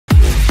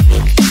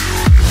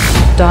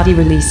DODI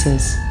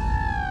releases.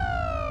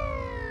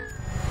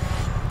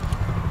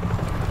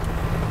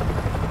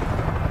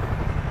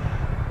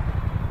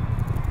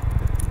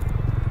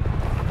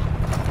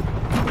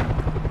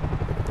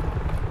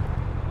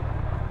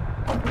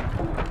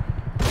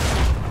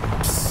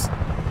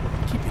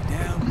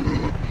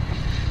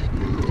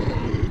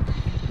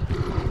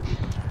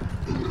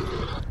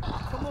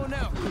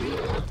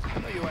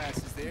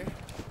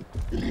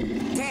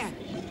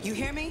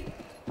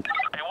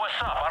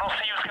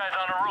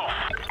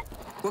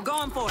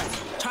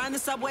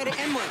 Subway to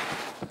Inwood.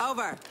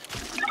 Over.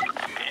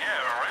 Yeah,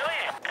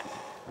 really?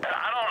 I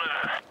don't...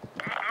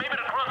 maybe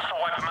the grunts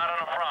will wipe him out on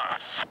the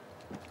Bronx.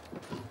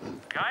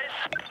 Guys?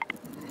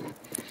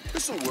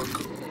 This'll work.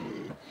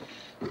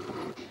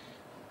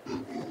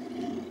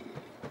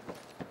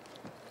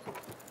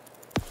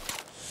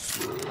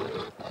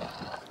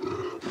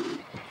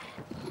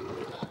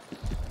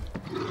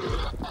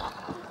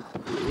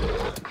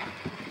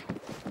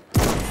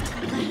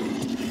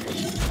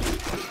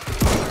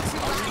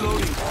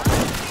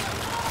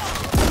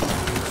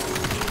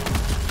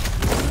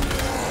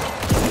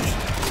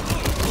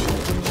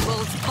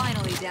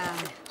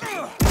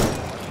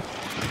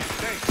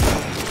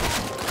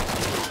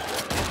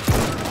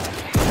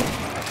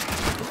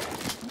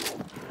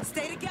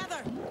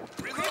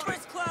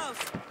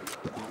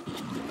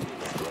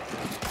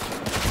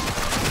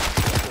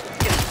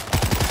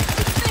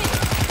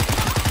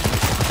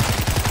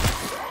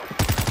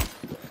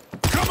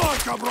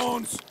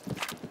 Cabrons!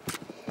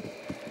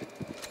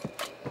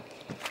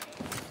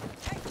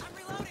 Hey, I'm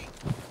reloading!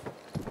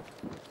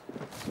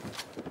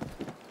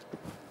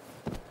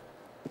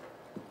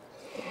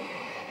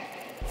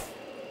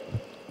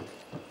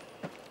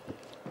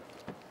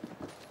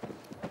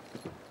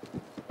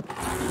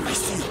 I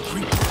see a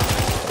creep.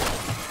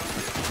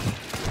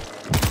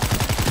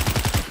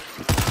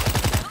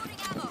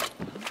 Loading ammo!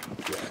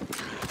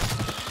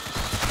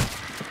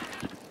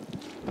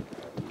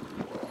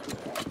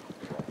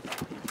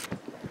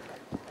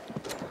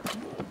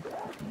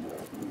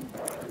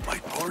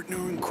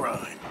 Partner in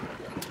crime.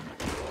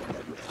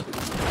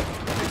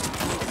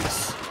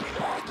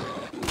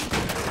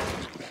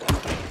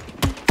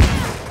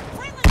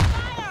 Friendly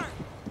fire!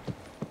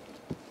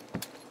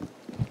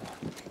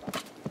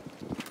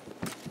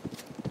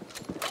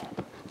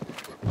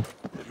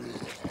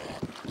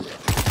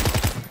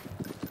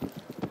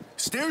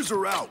 Stairs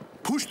are out.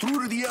 Push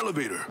through to the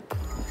elevator.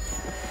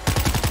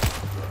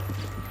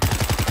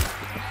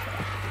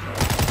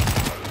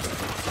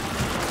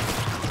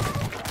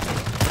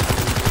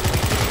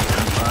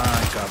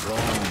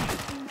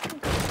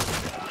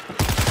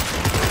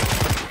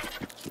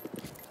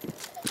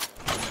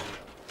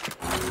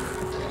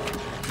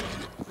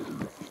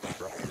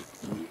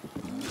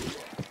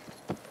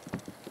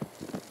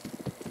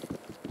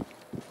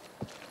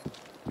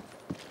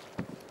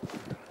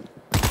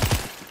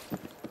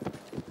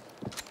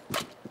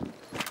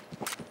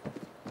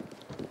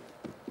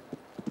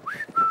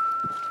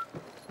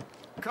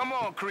 Come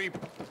on, creep.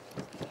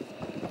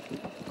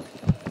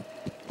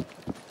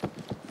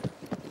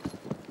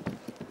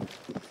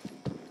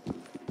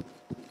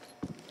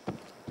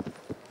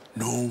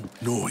 No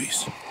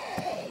noise.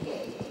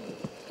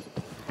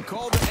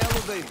 Call the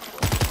elevator.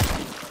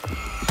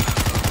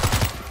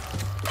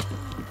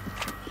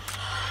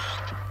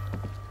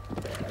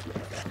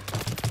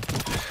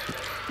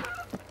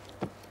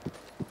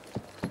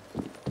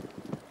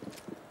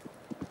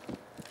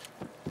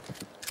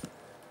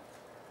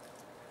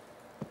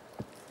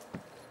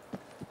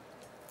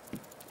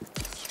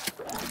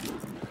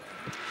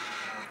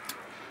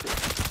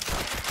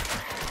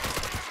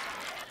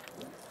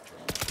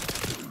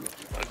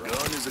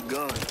 Is a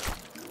gun.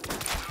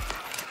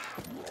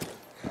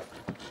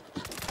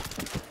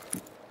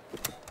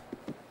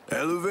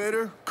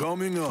 Elevator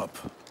coming up.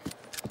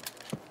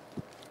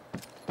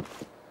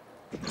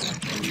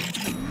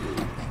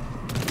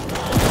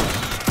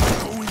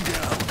 Going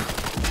down.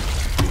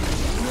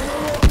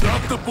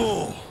 Drop the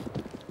bull.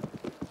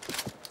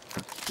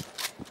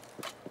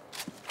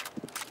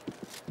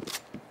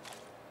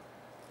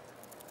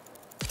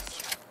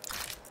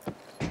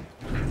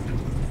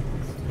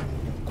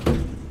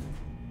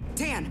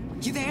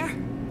 You there?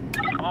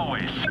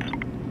 Always.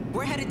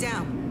 We're headed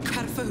down.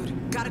 Out of food.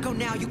 Gotta go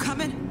now. You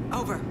coming?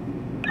 Over.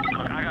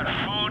 Look, I got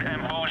food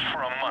and booze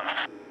for a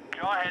month.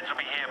 Your heads will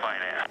be here by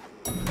then.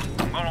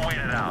 I'm gonna wait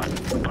it out,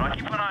 but I'll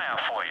keep an eye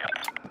out for you.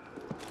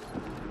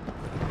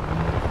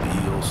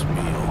 Dios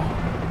mío.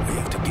 We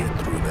have to get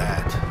through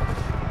that.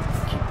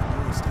 Keep the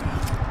noise down.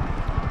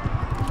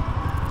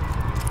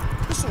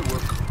 This'll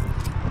work.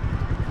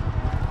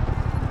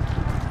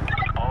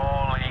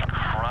 Holy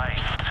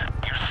Christ.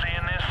 You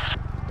seeing this?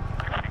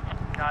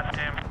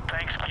 Goddamn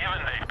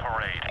Thanksgiving Day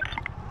parade.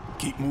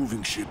 Keep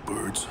moving,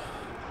 shitbirds.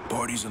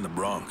 Party's in the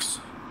Bronx.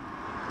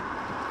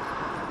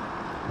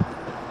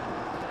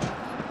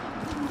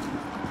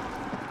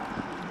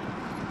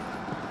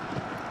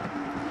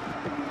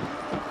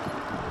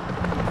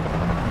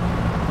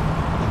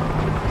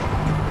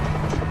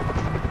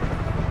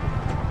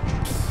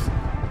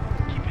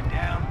 Keep it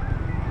down.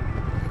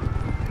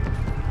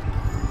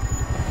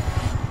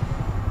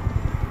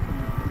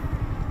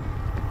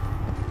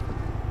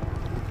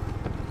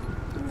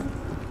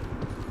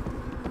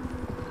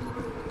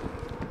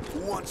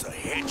 wants a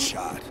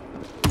headshot.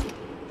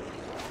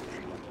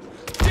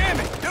 Damn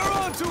it! They're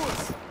on to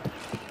us!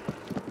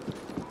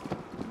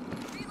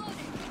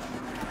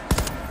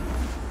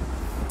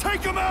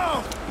 Take him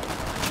out!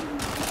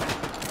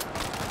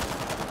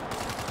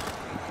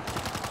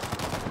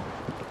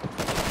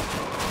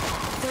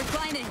 They're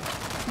blinding.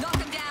 Knock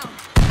them down.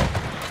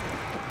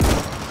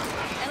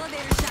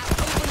 Elevator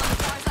shaft open on the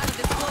far side of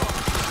this floor.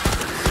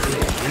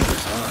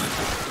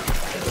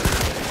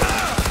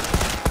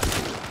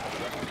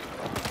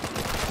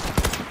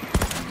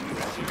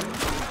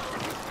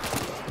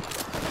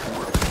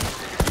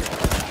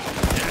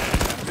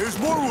 There's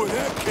more where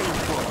that came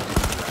from.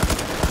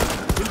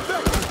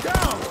 Infected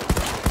down!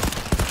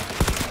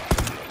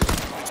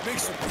 Let's make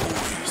some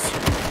noise.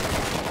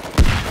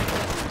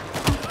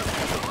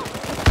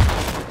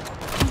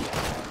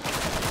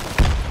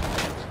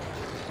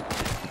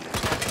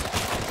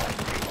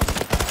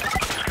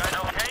 You guys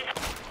okay?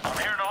 I'm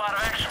hearing a lot of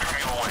action from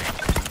your way.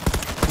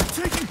 We're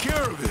taking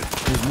care of it.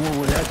 There's more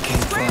where that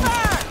came from.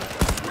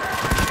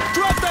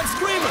 Drop that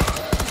screamer!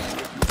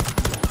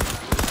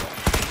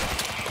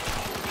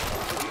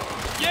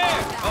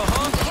 Yeah!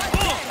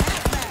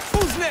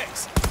 Who's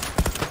next?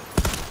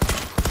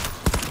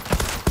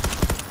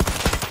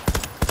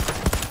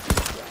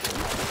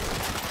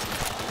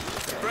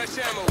 Fresh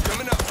ammo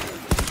coming up.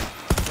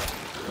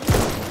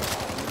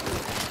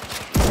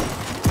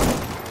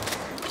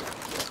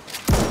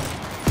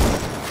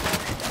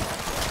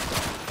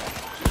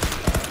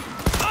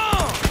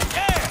 Oh,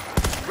 yeah!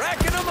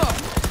 Racking them up.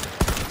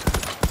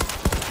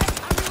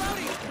 I'm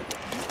reloading.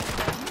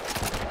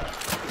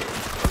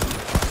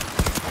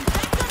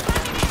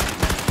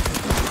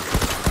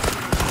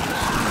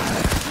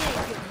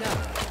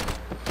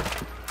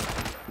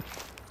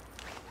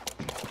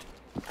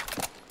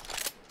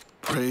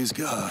 Praise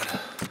God.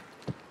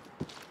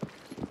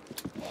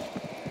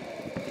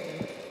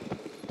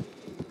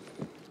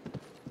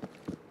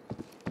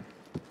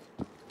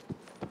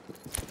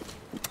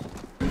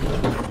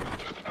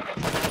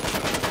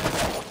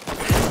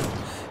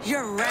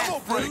 You're rat Ammo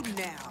break. food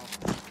now.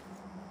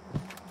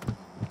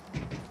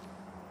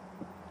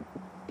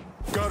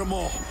 Got them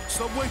all.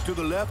 Subway to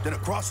the left and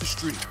across the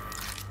street.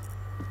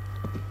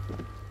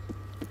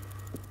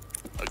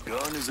 A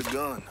gun is a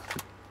gun.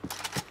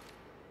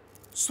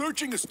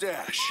 Searching a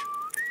stash.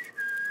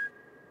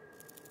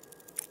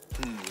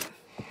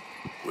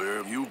 Where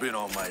have you been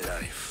all my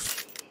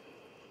life?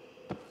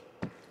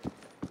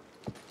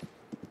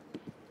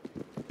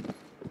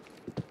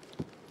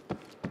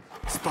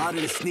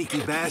 Spotted a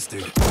sneaky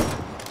bastard.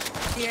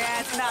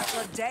 Yeah, it's not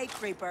a day,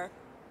 creeper.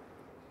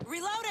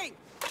 Reloading!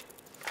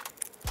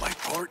 My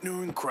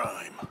partner in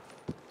crime.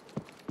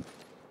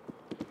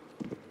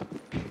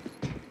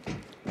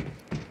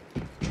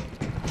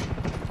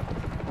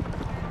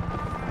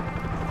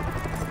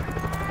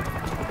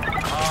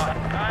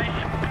 Guys,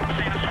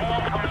 see the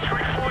swarm coming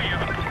straight for you.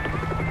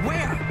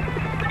 Where?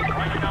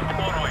 Right down the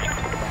motorway.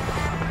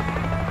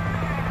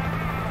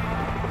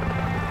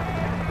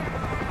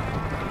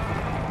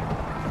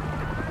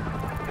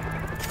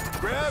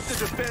 Grab the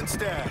defense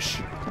stash.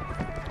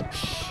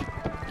 Shh.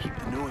 Keep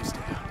the noise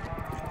down.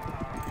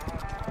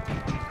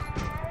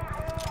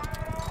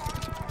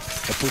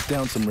 I put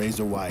down some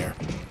razor wire.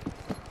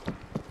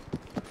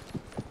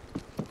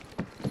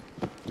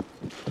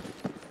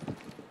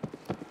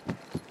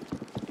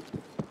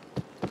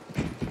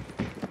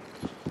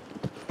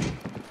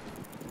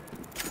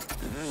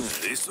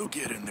 This'll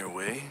get in their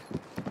way.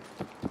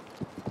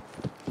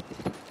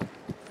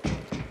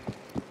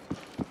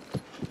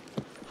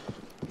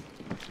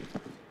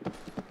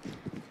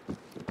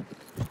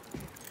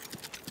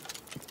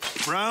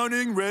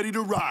 Browning ready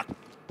to rock.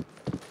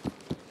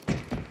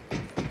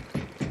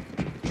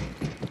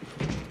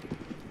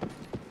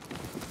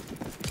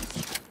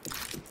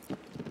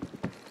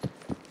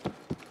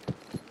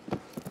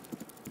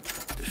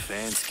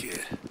 Defense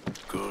kit.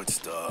 Good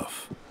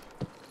stuff.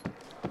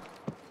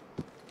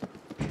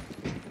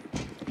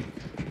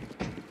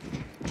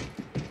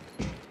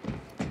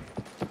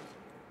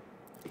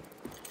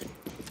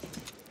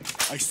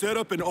 I set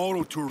up an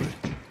auto turret.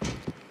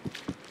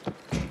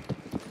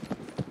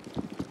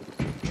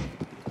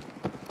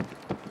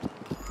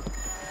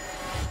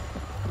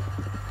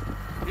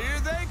 Here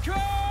they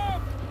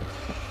come!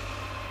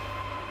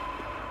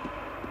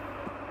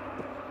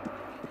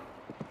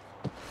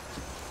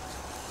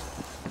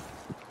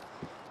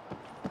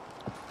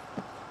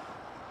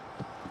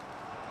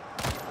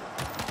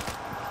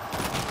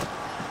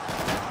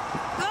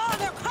 Oh,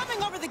 they're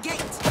coming over the gate!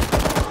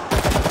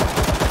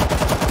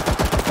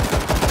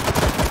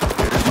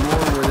 There's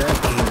more where that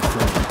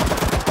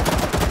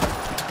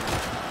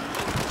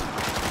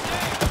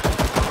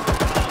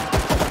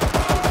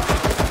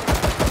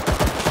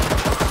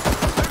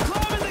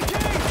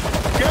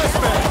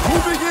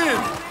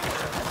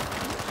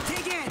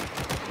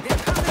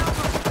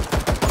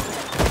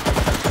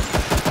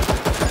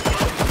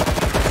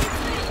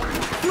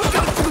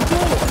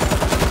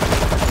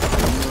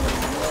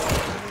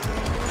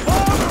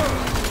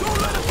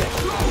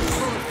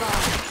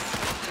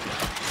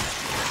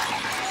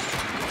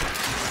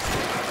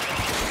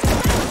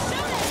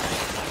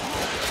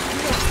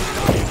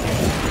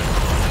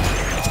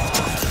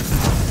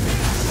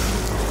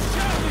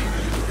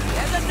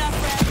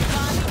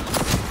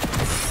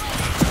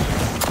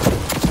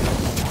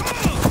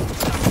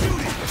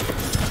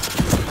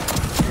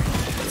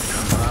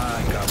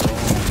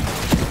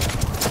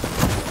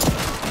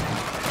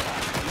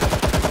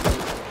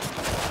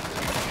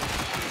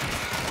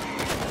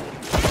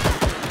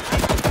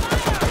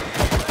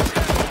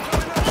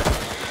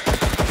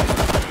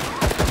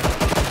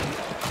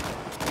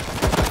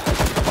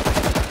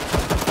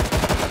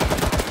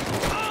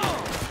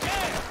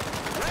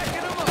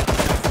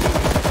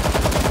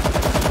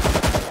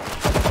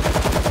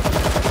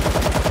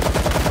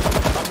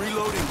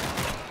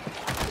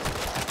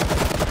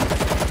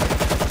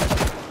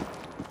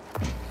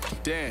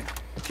Dan,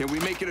 can we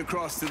make it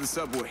across to the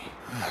subway?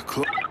 It ain't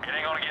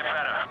gonna get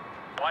better.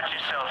 Watch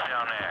yourselves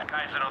down there.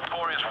 Guy's a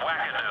notorious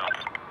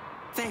wackadoo.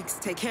 Thanks.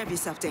 Take care of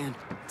yourself, Dan.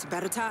 To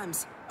better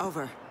times.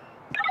 Over.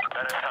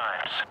 Better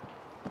times.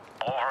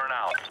 Over and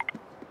out.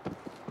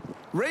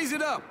 Raise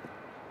it up!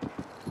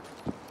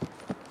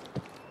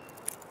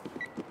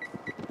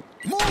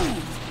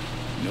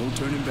 Move! No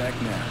turning back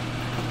now.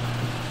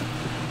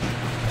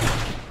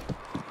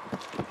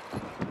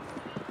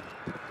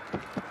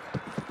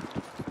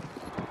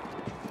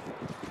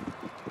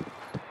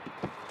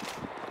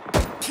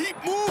 Keep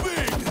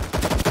moving!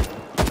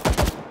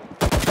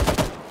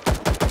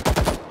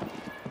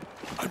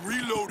 I'm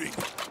reloading.